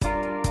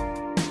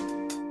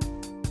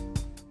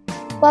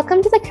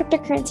Welcome to the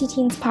Cryptocurrency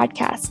Teens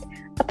podcast,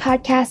 a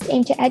podcast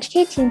aimed to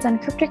educate teens on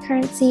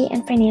cryptocurrency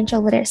and financial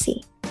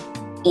literacy.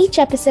 Each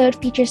episode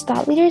features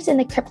thought leaders in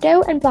the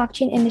crypto and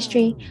blockchain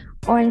industry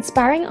or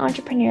inspiring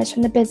entrepreneurs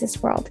from the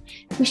business world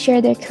who share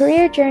their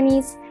career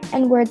journeys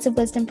and words of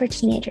wisdom for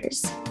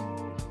teenagers.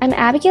 I'm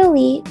Abigail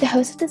Lee, the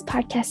host of this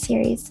podcast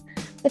series,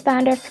 the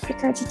founder of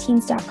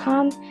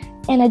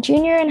CryptocurrencyTeens.com, and a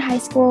junior in high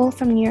school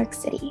from New York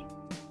City.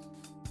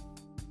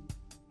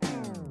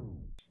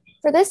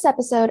 For this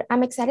episode,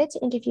 I'm excited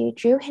to interview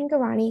Drew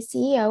Hingorani,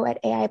 CEO at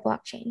AI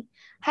Blockchain.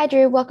 Hi,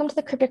 Drew. Welcome to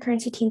the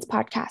Cryptocurrency Teens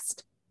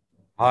podcast.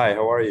 Hi,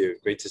 how are you?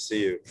 Great to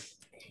see you.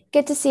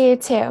 Good to see you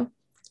too.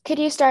 Could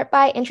you start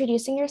by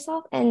introducing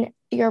yourself and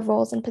your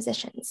roles and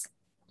positions?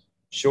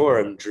 Sure.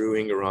 I'm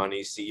Drew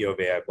Hingorani, CEO of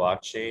AI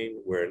Blockchain.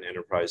 We're an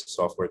enterprise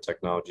software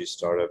technology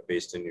startup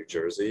based in New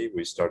Jersey.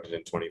 We started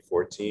in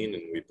 2014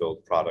 and we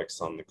build products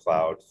on the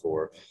cloud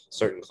for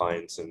certain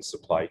clients in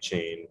supply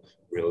chain,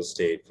 real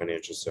estate,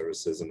 financial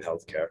services, and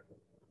healthcare.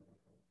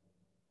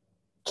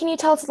 Can you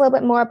tell us a little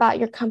bit more about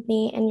your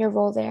company and your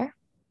role there?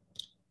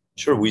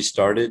 Sure. We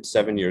started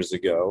 7 years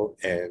ago,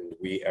 and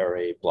we are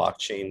a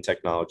blockchain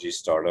technology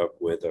startup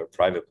with a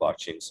private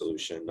blockchain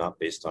solution, not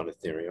based on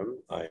Ethereum.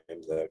 I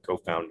am the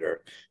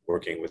co-founder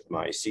working with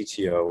my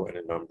CTO and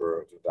a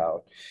number of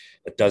about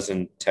a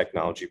dozen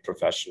technology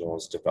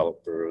professionals,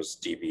 developers,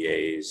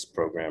 DBAs,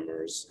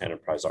 programmers,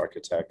 enterprise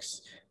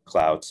architects,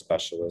 cloud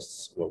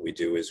specialists. What we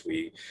do is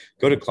we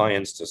go to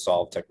clients to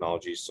solve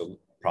technology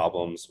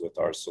problems with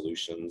our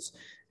solutions,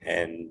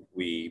 and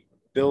we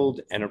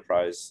build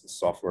enterprise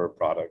software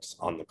products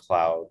on the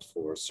cloud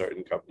for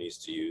certain companies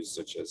to use,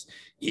 such as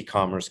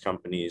e-commerce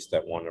companies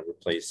that want to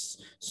replace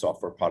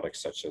software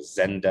products such as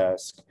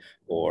Zendesk,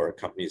 or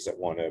companies that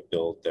want to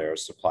build their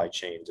supply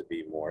chain to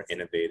be more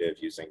innovative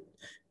using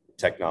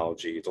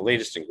technology, the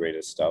latest and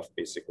greatest stuff,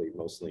 basically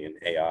mostly in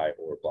AI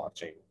or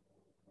blockchain.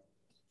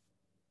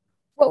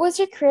 What was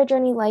your career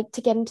journey like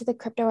to get into the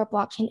crypto or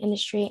blockchain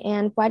industry,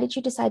 and why did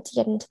you decide to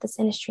get into this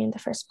industry in the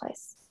first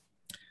place?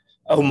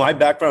 Oh, my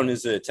background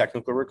is a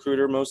technical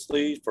recruiter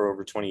mostly for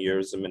over 20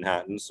 years in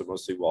Manhattan, so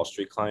mostly Wall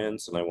Street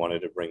clients, and I wanted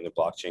to bring the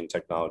blockchain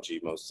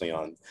technology mostly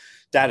on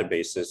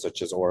databases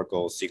such as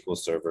Oracle, SQL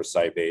Server,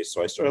 Sybase.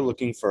 So I started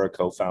looking for a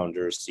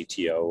co-founder,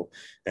 CTO,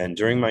 and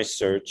during my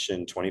search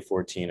in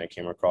 2014, I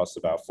came across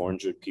about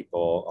 400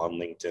 people on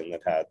LinkedIn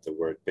that had the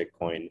word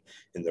Bitcoin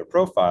in their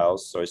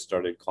profiles. So I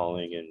started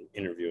calling and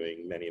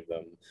interviewing many of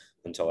them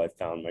until I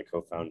found my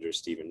co-founder,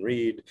 Stephen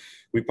Reed.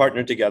 We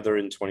partnered together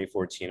in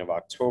 2014 of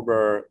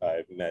October.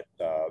 I've met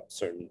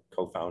certain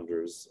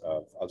co-founders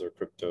of other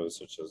cryptos,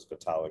 such as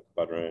Vitalik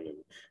Buterin and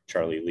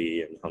Charlie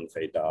Lee and Hung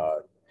Fei Da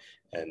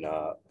and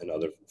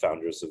other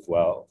founders as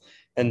well.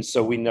 And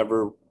so we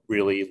never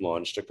really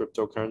launched a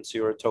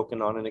cryptocurrency or a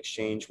token on an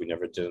exchange. We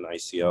never did an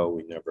ICO.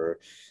 We never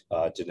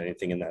did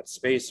anything in that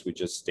space. We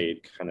just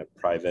stayed kind of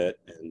private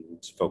and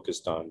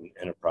focused on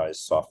enterprise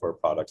software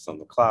products on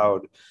the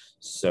cloud.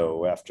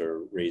 So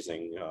after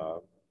raising a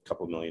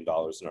couple $1 million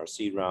in our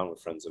seed round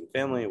with friends and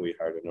family, we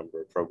hired a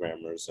number of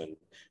programmers, and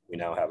we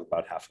now have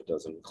about half a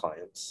dozen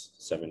clients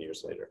 7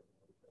 years later.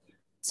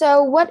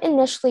 So what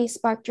initially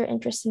sparked your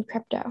interest in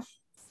crypto?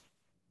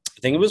 I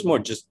think it was more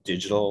just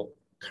digital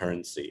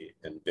currency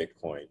and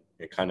Bitcoin.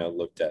 It kind of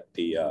looked at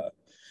the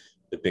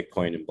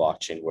Bitcoin and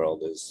blockchain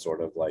world as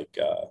sort of like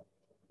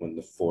when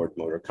the Ford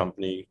Motor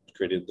Company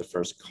created the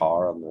first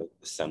car on the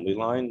assembly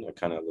line. I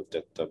kind of looked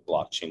at the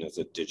blockchain as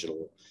a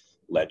digital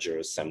ledger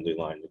assembly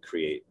line to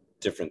create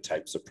different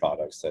types of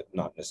products that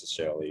not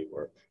necessarily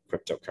were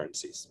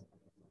cryptocurrencies.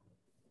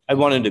 I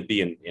wanted to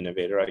be an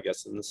innovator, I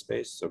guess, in the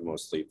space, so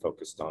mostly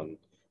focused on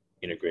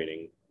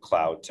integrating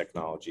cloud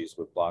technologies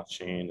with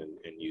blockchain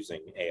and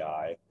using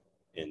AI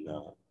in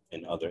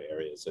other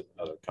areas that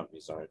other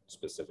companies aren't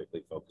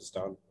specifically focused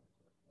on.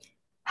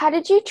 How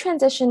did you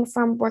transition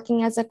from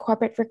working as a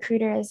corporate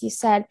recruiter, as you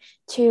said,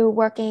 to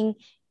working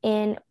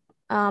in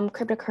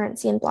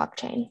cryptocurrency and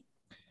blockchain?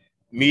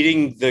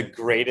 Meeting the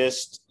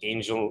greatest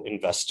angel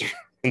investor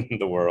in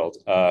the world.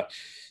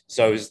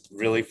 So I was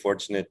really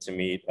fortunate to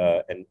meet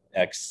an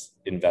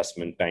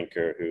ex-investment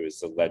banker who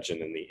is a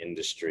legend in the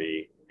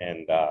industry.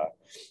 And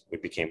we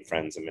became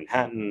friends in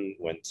Manhattan,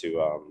 went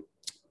to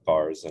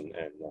bars and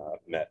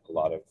met a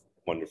lot of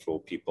wonderful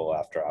people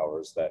after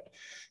hours that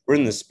were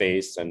in the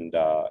space, and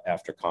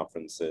after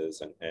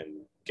conferences and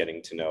getting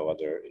to know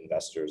other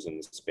investors in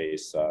the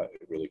space,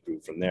 it really grew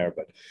from there.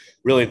 But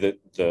really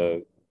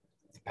the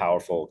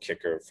powerful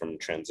kicker from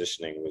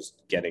transitioning was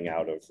getting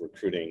out of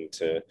recruiting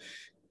to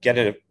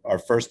get our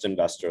first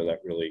investor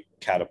that really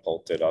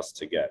catapulted us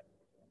to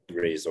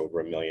raise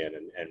over $1 million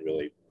and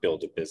really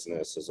build a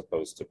business, as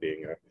opposed to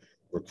being a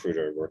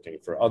recruiter working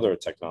for other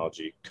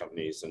technology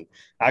companies. And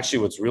actually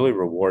what's really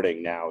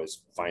rewarding now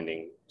is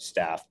finding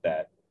staff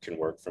that can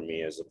work for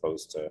me as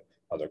opposed to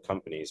other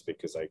companies,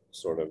 because I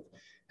sort of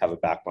have a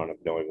background of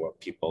knowing what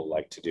people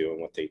like to do and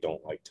what they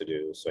don't like to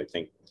do. So I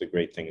think the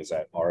great thing is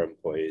that our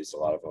employees, a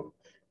lot of them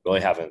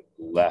really haven't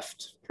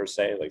left per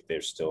se, like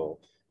they're still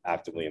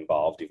actively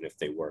involved, even if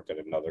they work at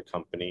another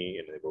company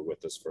and they were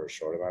with us for a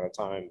short amount of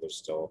time. They're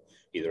still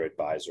either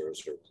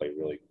advisors or play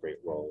really great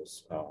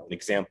roles. An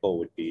example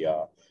would be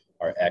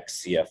our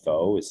ex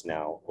CFO is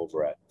now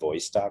over at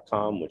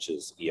Voice.com, which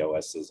is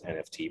EOS's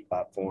NFT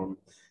platform.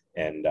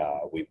 And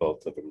we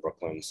both live in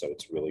Brooklyn, so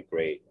it's really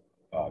great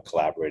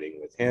collaborating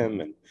with him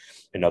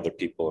and other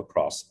people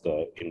across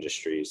the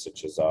industry,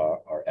 such as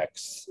our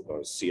ex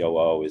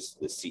COO is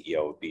the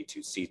CEO of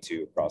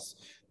B2C2 across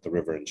the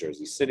river in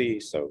Jersey City.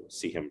 So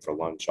see him for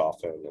lunch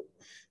often. And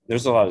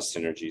there's a lot of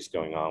synergies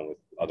going on with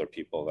other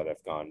people that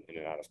have gone in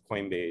and out of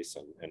Coinbase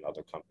and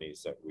other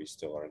companies that we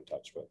still are in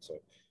touch with. So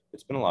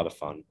it's been a lot of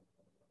fun.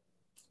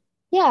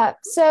 Yeah,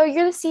 so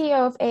you're the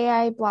CEO of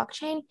AI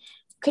Blockchain.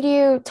 Could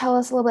you tell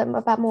us a little bit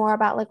about more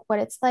about like what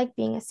it's like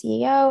being a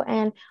CEO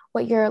and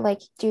what your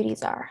like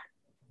duties are?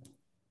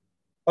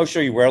 Oh,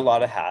 sure. You wear a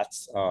lot of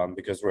hats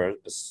because we're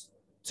a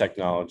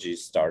technology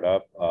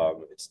startup.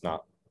 It's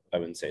not, I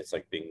wouldn't say it's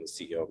like being the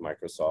CEO of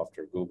Microsoft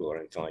or Google or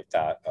anything like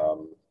that.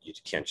 You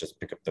can't just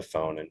pick up the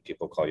phone and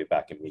people call you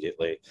back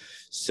immediately.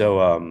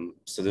 So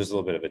there's a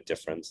little bit of a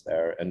difference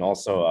there. And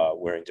also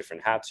wearing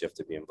different hats, you have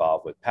to be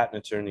involved with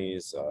patent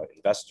attorneys,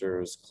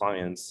 investors,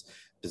 clients,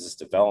 business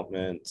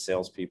development,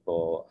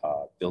 salespeople,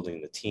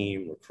 building the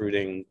team,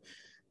 recruiting.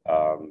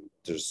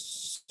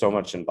 There's so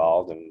much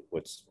involved, and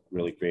what's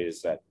really great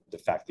is that the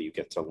fact that you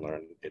get to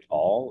learn it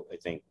all, I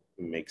think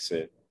makes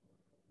it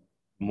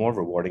more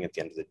rewarding at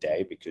the end of the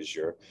day, because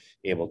you're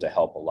able to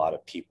help a lot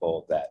of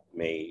people that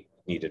may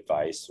need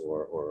advice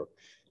or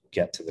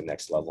get to the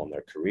next level in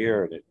their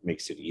career, and it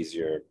makes it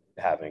easier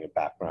having a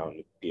background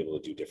to be able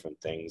to do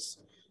different things.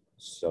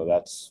 So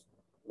that's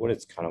what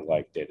it's kind of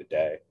like day to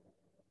day.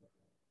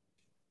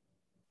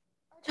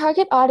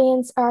 Target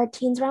audience are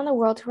teens around the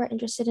world who are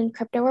interested in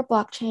crypto or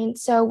blockchain.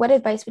 So, what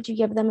advice would you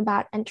give them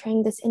about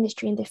entering this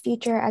industry in the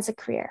future as a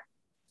career?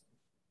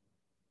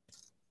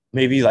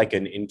 Maybe like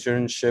an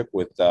internship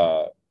with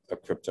a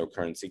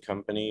cryptocurrency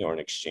company or an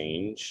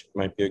exchange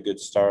might be a good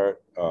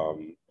start.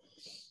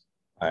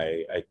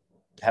 I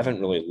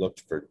haven't really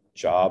looked for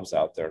jobs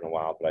out there in a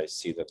while, but I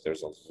see that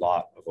there's a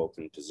lot of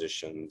open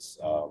positions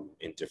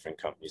in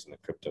different companies in the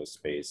crypto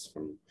space,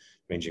 from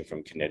ranging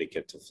from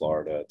Connecticut to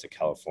Florida to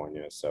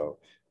California. So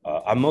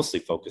I'm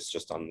mostly focused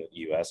just on the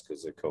US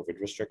because of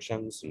COVID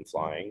restrictions and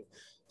flying.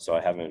 So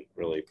I haven't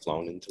really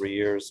flown in 3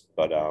 years,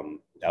 but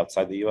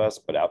outside the US,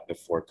 but out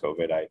before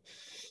COVID, I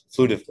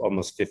flew to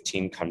almost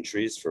 15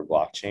 countries for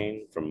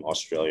blockchain, from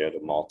Australia to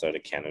Malta to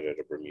Canada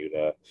to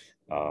Bermuda.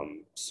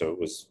 So it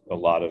was a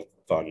lot of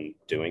fun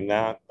doing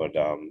that, but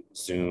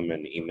Zoom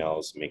and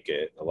emails make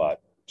it a lot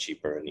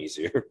cheaper and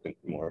easier and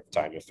more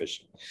time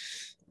efficient.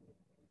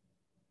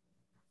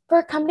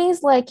 For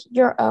companies like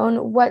your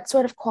own, what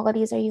sort of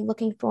qualities are you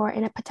looking for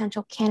in a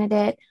potential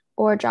candidate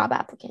or job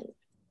applicant?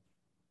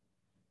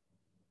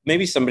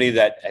 Maybe somebody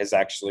that has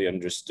actually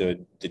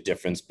understood the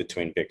difference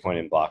between Bitcoin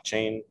and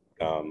blockchain.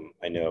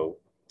 I know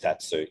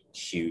that's a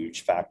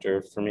huge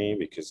factor for me,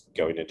 because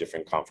going to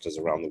different conferences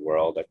around the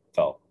world, I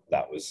felt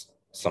that was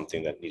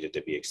something that needed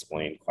to be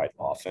explained quite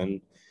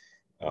often,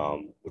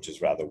 which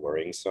is rather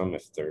worrisome.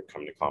 If they're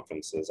coming to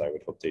conferences, I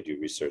would hope they do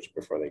research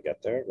before they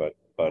get there.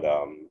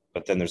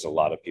 But then there's a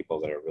lot of people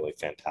that are really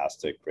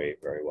fantastic,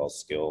 great, very well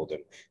skilled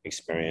and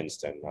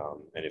experienced, and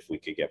if we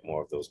could get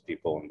more of those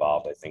people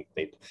involved, I think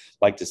they'd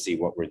like to see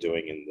what we're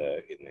doing in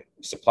the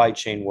supply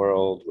chain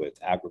world with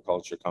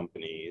agriculture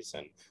companies,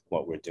 and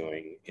what we're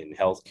doing in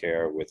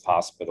healthcare with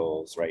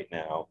hospitals right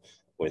now,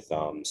 with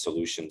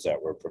solutions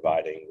that we're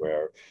providing,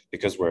 where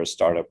because we're a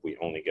startup, we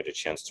only get a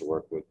chance to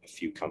work with a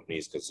few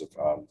companies because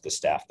of the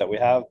staff that we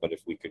have. But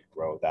if we could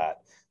grow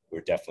that, we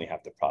definitely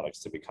have the products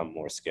to become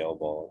more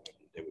scalable.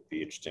 It would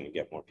be interesting to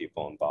get more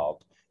people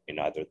involved in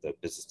either the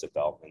business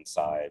development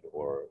side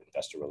or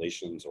investor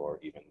relations or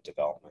even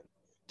development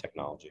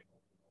technology.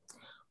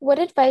 What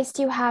advice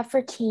do you have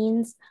for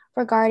teens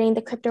regarding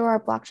the crypto or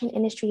blockchain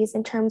industries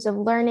in terms of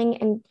learning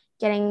and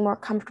getting more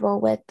comfortable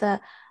with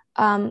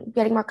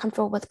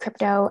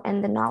crypto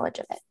and the knowledge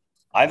of it?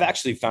 I've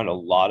actually found a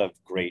lot of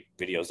great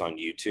videos on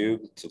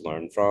YouTube to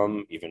learn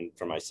from, even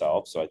for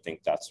myself. So I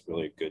think that's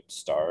really a good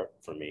start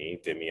for me,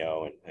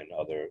 Vimeo and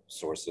other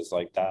sources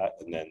like that.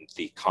 And then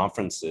the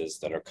conferences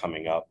that are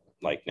coming up,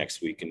 like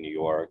next week in New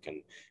York,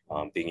 and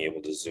being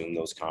able to Zoom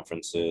those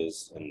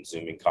conferences, and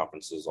Zooming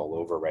conferences all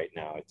over right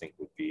now, I think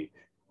would be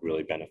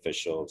really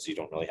beneficial. So you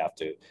don't really have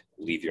to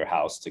leave your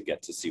house to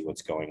get to see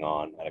what's going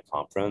on at a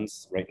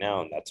conference right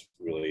now. And that's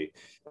really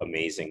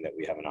amazing that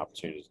we have an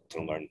opportunity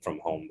to learn from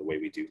home the way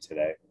we do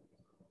today.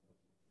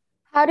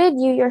 How did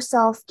you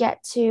yourself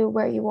get to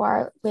where you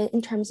are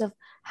in terms of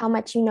how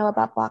much you know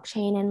about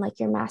blockchain and like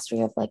your mastery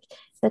of like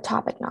the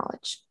topic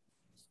knowledge?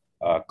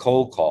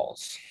 Cold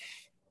calls.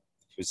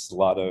 There's a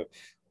lot of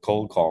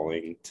cold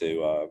calling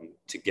to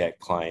get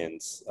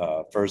clients,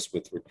 first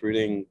with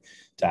recruiting,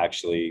 to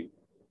actually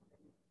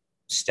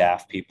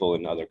staff people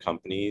in other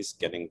companies,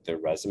 getting their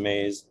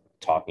resumes,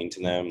 talking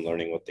to them,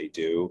 learning what they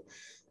do.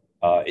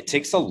 It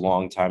takes a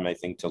long time, I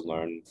think, to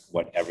learn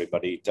what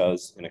everybody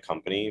does in a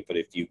company. But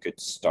if you could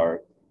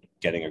start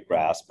getting a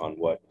grasp on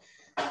what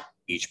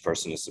each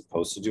person is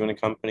supposed to do in a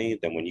company,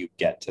 then when you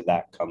get to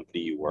that company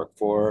you work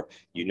for,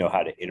 you know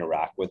how to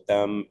interact with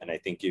them. And I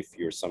think if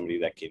you're somebody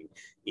that can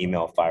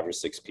email 5 or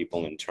 6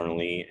 people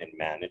internally and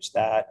manage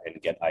that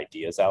and get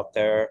ideas out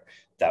there,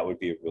 that would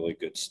be a really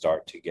good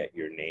start to get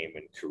your name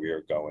and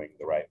career going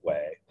the right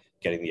way.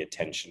 Getting the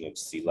attention of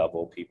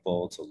C-level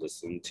people to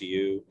listen to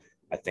you,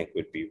 I think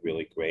would be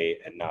really great,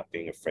 and not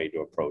being afraid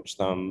to approach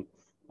them.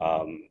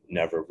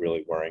 Never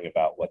really worrying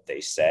about what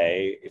they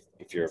say.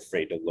 If you're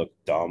afraid to look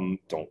dumb,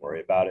 don't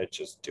worry about it.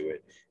 Just do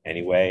it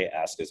anyway.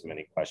 Ask as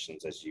many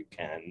questions as you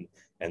can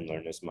and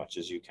learn as much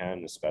as you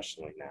can,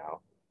 especially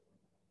now.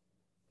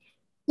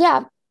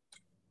 Yeah.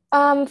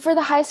 For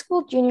the high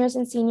school juniors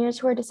and seniors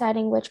who are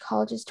deciding which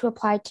colleges to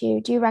apply to,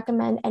 do you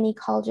recommend any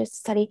colleges to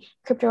study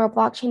crypto or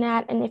blockchain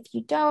at? And if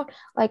you don't,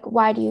 like,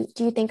 why do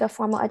you think a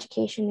formal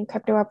education in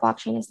crypto or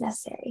blockchain is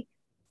necessary?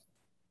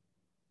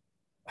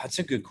 That's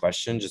a good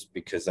question, just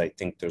because I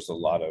think there's a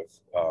lot of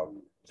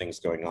things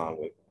going on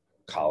with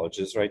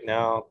colleges right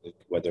now,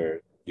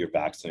 whether you're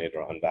vaccinated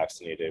or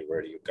unvaccinated,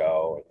 where do you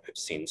go? I've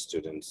seen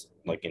students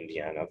like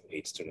Indiana,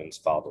 8 students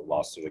filed a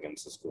lawsuit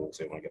against the school because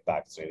they want to get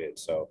vaccinated.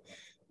 So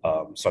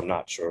I'm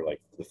not sure.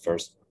 Like, the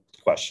first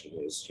question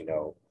is,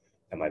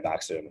 am I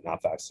vaccinated? Am I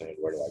not vaccinated?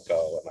 Where do I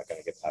go? Am I going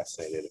to get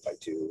vaccinated? If I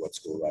do, what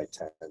school do I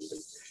attend?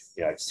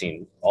 And I've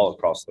seen all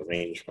across the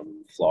range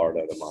from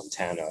Florida to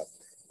Montana,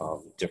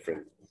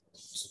 different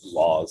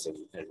laws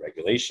and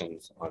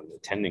regulations on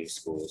attending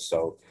schools.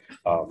 So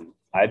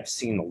I've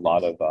seen a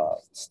lot of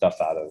stuff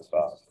out of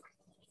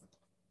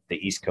the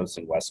East Coast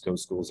and West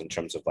Coast schools in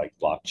terms of like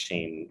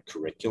blockchain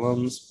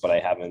curriculums, but I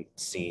haven't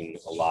seen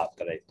a lot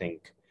that I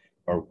think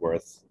are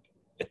worth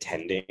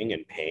attending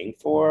and paying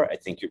for. I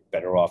think you're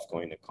better off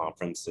going to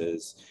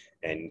conferences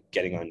and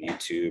getting on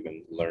YouTube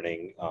and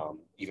learning,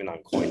 even on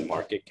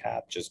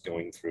CoinMarketCap, just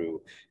going through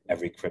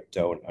every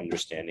crypto and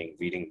understanding,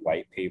 reading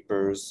white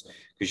papers,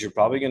 because you're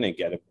probably going to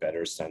get a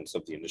better sense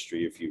of the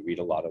industry if you read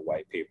a lot of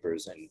white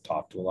papers and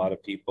talk to a lot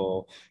of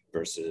people,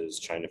 versus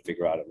trying to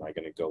figure out, am I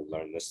going to go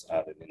learn this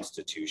at an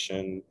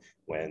institution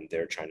when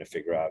they're trying to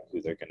figure out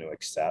who they're going to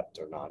accept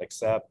or not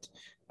accept.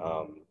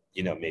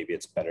 Maybe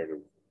it's better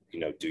to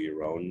do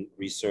your own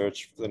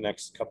research for the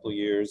next couple of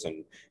years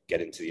and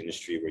get into the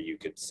industry where you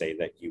could say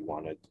that you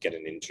want to get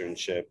an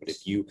internship. But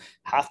if you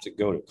have to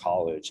go to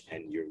college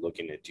and you're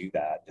looking to do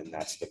that, then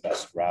that's the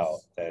best route.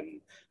 Then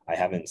I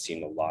haven't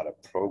seen a lot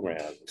of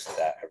programs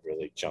that have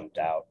really jumped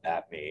out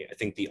at me. I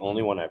think the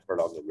only one I've heard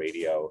on the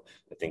radio,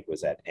 I think,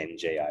 was at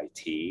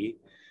NJIT.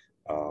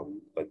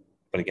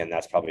 But again,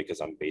 that's probably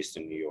because I'm based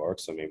in New York.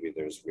 So maybe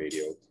there's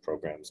radio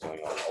programs going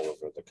on all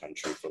over the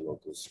country for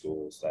local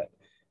schools that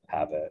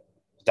have it.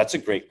 That's a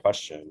great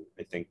question.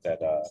 I think that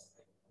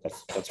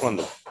that's one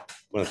of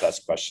the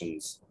best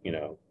questions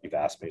you've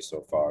asked me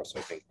so far. So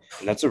I think,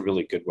 and that's a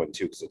really good one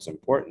too, because it's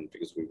important,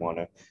 because we want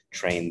to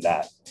train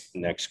that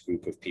next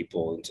group of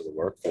people into the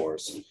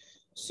workforce.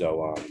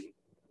 So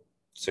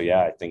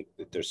yeah, I think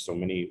that there's so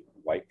many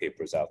white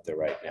papers out there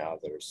right now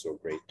that are so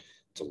great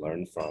to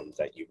learn from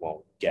that you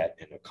won't get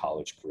in a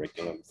college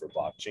curriculum for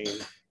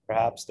blockchain,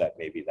 perhaps, that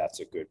maybe that's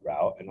a good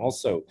route. And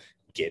also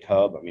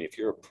GitHub. I mean, if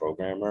you're a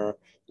programmer,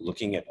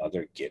 looking at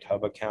other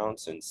GitHub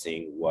accounts and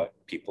seeing what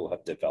people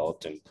have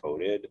developed and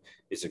coded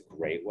is a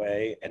great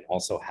way. And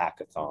also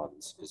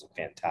hackathons is a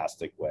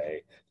fantastic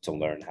way to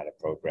learn how to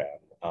program.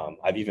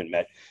 I've even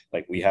met,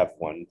 like, we have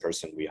one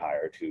person we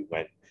hired who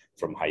went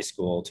from high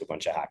school to a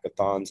bunch of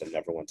hackathons and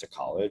never went to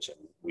college, and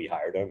we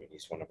hired him, and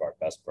he's one of our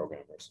best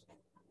programmers.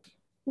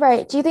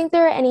 Right. Do you think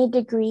there are any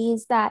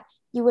degrees that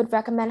you would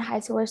recommend high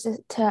schoolers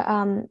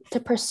to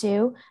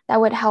pursue that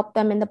would help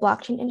them in the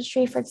blockchain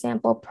industry, for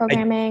example,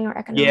 programming or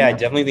economics? Yeah, I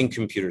definitely think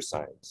computer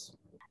science.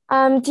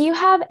 Do you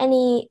have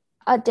any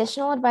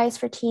additional advice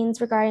for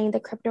teens regarding the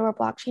crypto or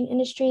blockchain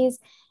industries?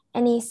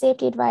 Any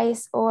safety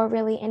advice, or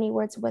really any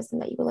words of wisdom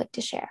that you would like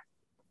to share?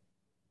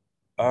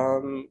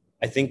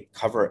 I think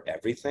cover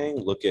everything.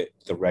 Look at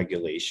the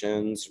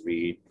regulations,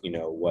 read,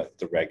 what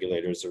the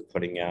regulators are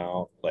putting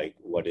out, like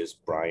what is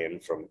Brian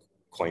from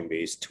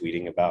Coinbase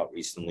tweeting about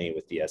recently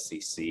with the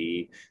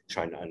SEC,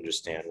 trying to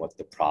understand what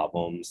the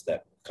problems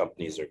that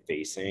companies are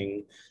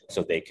facing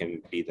so they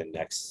can be the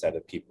next set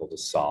of people to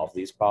solve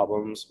these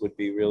problems would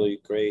be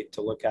really great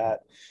to look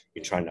at.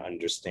 You're trying to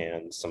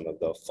understand some of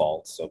the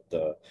faults of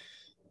the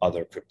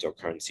other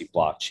cryptocurrency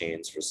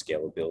blockchains for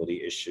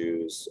scalability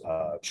issues,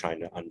 trying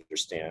to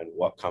understand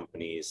what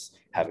companies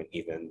haven't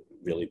even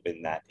really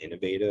been that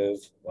innovative.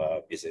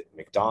 Is it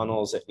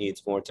McDonald's that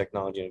needs more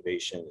technology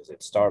innovation? Is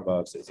it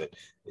Starbucks?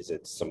 Is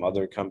it some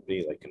other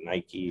company like a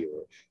Nike,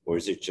 or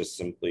is it just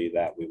simply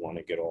that we want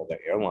to get all the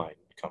airline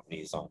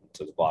companies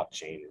onto the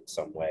blockchain in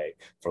some way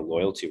for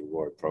loyalty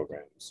reward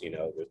programs?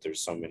 There's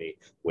so many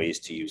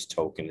ways to use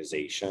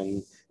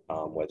tokenization,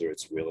 whether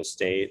it's real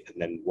estate,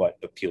 and then what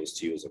appeals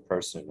to you as a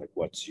person, like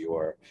what's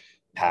your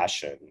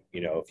passion.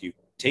 If you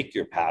take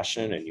your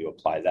passion and you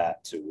apply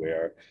that to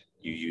where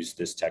you use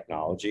this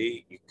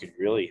technology, you could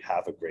really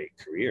have a great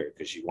career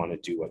because you want to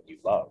do what you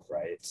love,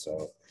 right?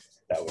 So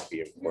that would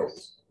be important.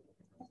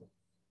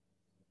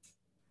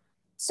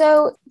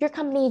 So your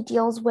company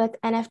deals with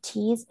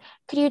NFTs.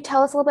 Could you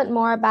tell us a little bit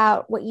more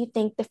about what you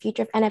think the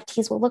future of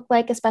NFTs will look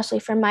like, especially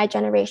for my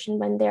generation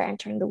when they're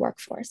entering the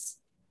workforce?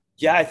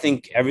 Yeah, I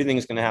think everything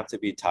is going to have to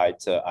be tied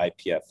to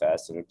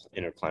IPFS and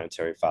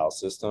interplanetary file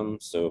system.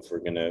 So if we're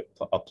going to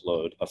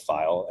upload a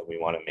file and we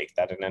want to make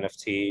that an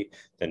NFT,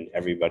 then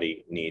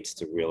everybody needs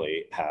to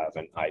really have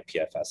an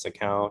IPFS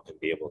account and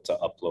be able to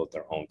upload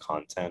their own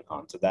content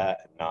onto that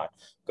and not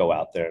go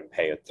out there and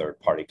pay a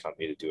third-party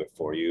company to do it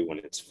for you when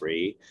it's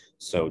free.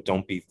 So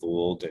don't be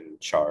fooled and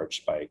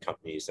charged by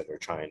companies that are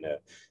trying to,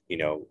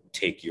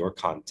 take your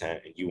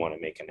content and you want to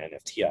make an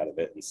NFT out of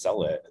it and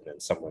sell it, and then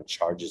someone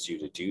charges you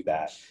to do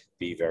that.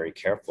 Be very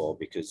careful,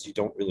 because you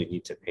don't really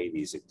need to pay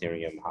these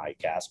Ethereum high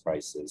gas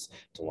prices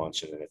to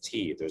launch an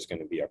NFT. There's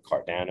going to be a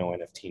Cardano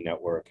NFT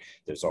network.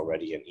 There's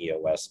already an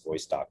EOS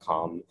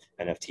Voice.com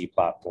NFT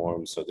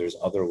platform. So there's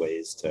other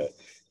ways to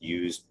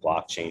use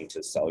blockchain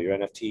to sell your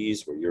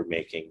NFTs where you're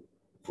making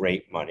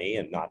great money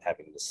and not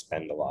having to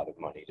spend a lot of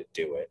money to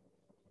do it.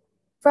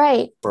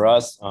 Right. For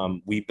us,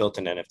 we built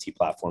an NFT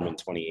platform in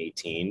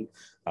 2018.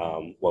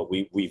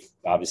 We've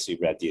obviously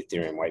read the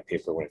Ethereum white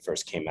paper when it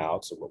first came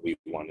out. So what we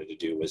wanted to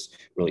do was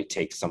really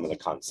take some of the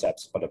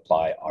concepts, but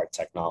apply our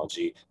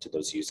technology to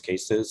those use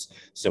cases.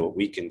 So what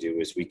we can do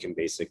is we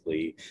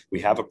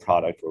have a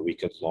product where we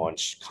could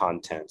launch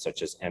content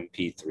such as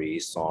MP3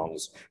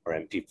 songs or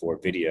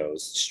MP4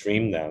 videos,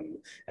 stream them,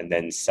 and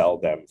then sell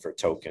them for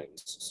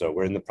tokens. So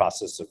we're in the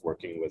process of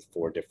working with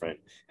 4 different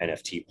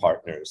NFT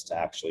partners to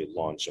actually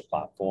launch a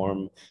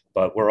platform.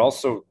 But we're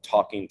also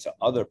talking to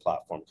other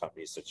platform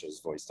companies such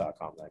as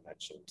Voice.com that I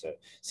mentioned to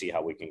see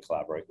how we can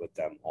collaborate with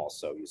them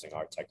also using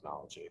our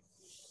technology.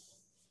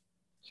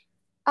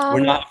 We're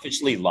not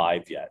officially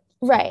live yet.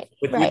 Right.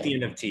 With the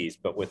NFTs,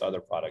 but with other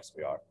products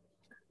we are.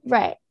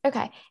 Right.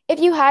 Okay. If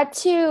you had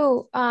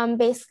to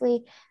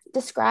basically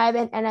describe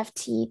an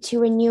NFT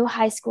to a new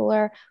high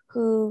schooler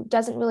who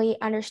doesn't really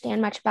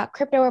understand much about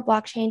crypto or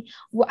blockchain,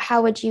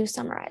 how would you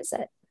summarize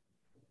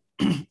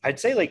it? I'd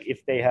say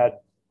if they had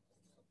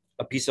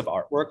a piece of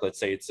artwork, let's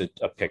say it's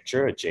a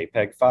picture, a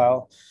JPEG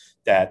file,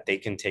 that they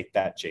can take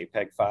that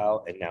JPEG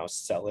file and now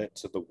sell it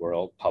to the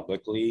world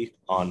publicly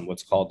on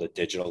what's called a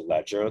digital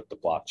ledger, the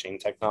blockchain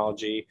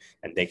technology,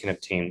 and they can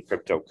obtain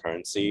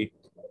cryptocurrency,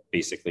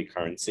 basically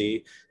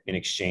currency, in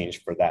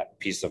exchange for that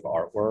piece of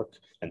artwork.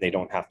 And they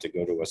don't have to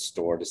go to a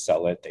store to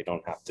sell it. They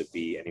don't have to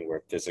be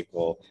anywhere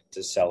physical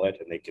to sell it,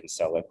 and they can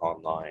sell it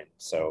online.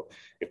 So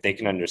if they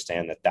can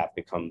understand that that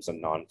becomes a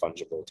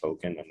non-fungible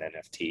token, an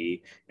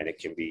NFT, and it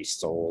can be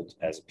sold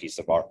as a piece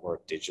of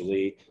artwork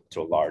digitally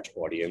to a large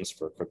audience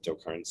for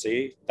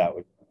cryptocurrency, that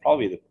would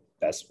probably be the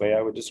best way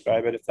I would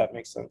describe it, if that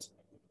makes sense.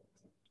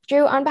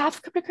 Drew, on behalf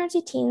of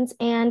Cryptocurrency Teens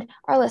and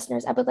our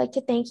listeners, I would like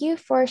to thank you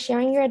for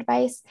sharing your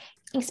advice,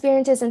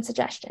 experiences, and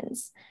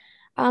suggestions.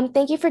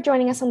 Thank you for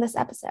joining us on this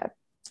episode.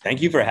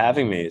 Thank you for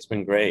having me. It's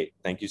been great.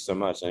 Thank you so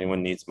much.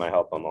 Anyone needs my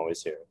help, I'm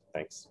always here.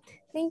 Thanks.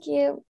 Thank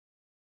you.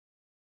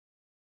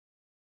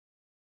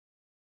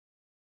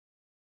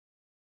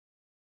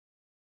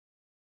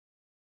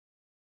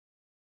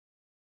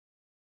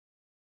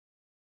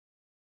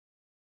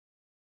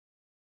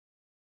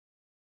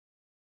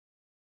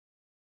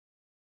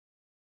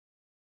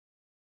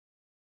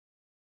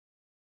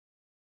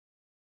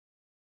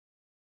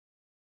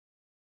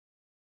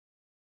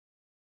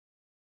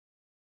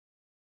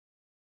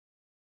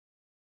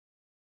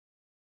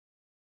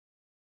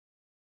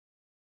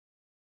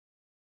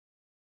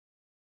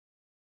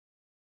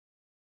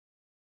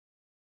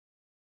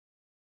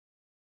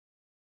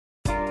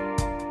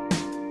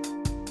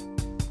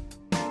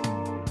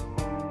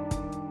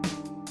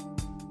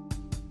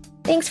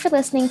 Thanks for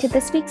listening to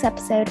this week's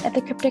episode of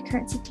the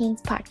Cryptocurrency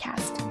Teens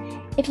podcast.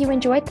 If you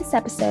enjoyed this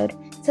episode,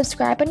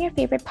 subscribe on your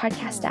favorite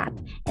podcast app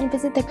and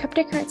visit the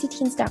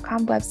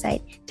cryptocurrencyteens.com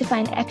website to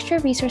find extra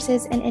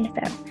resources and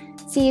info.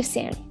 See you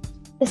soon.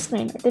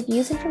 Disclaimer: the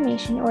views,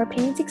 information, or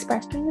opinions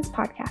expressed during this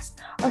podcast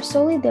are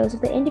solely those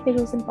of the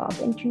individuals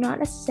involved and do not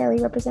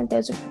necessarily represent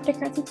those of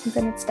Cryptocurrency Teens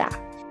and its staff.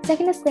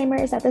 Second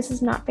disclaimer is that this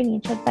is not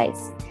financial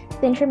advice.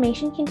 The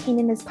information contained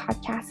in this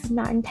podcast is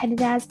not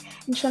intended as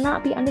and shall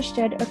not be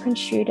understood or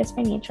construed as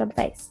financial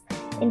advice.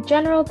 In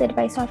general, the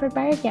advice offered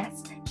by our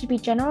guests should be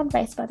general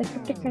advice about the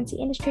cryptocurrency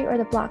industry or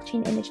the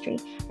blockchain industry,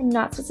 and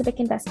not specific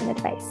investment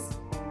advice.